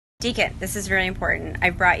Deacon, this is very important.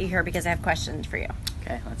 I brought you here because I have questions for you.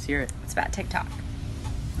 Okay, let's hear it. It's about TikTok.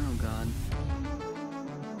 Oh, God.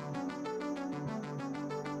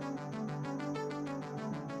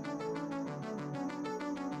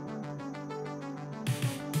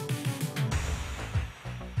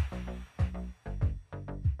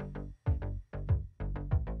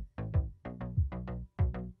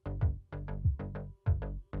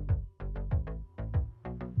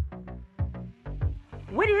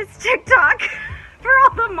 What is TikTok? For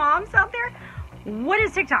all the moms out there, what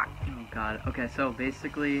is TikTok? Oh, God. Okay, so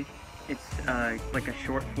basically, it's like a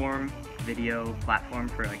short form video platform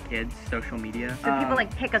for like kids, social media. So people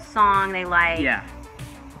like pick a song they like, Yeah.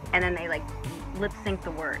 and then they like lip sync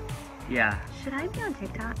the words. Yeah. Should I be on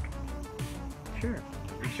TikTok? Sure.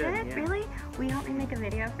 I should? Yeah. Really? Will you help me make a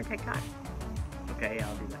video for TikTok? Okay, yeah,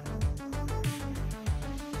 I'll do that.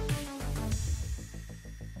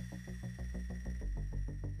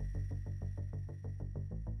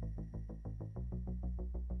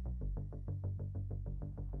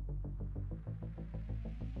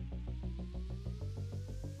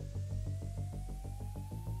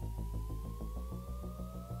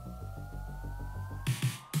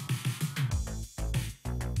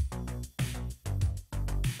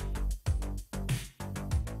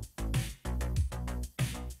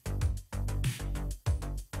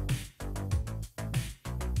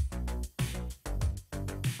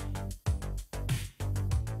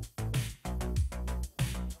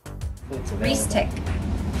 Reese tick.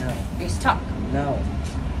 No. Reese talk. No.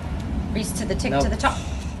 Reese to the tick Nope. to the top.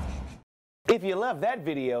 If you love that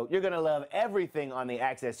video, you're going to love everything on the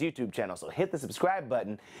Access YouTube channel. So hit the subscribe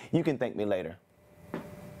button. You can thank me later.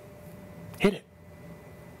 Hit it.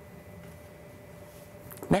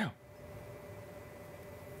 Now.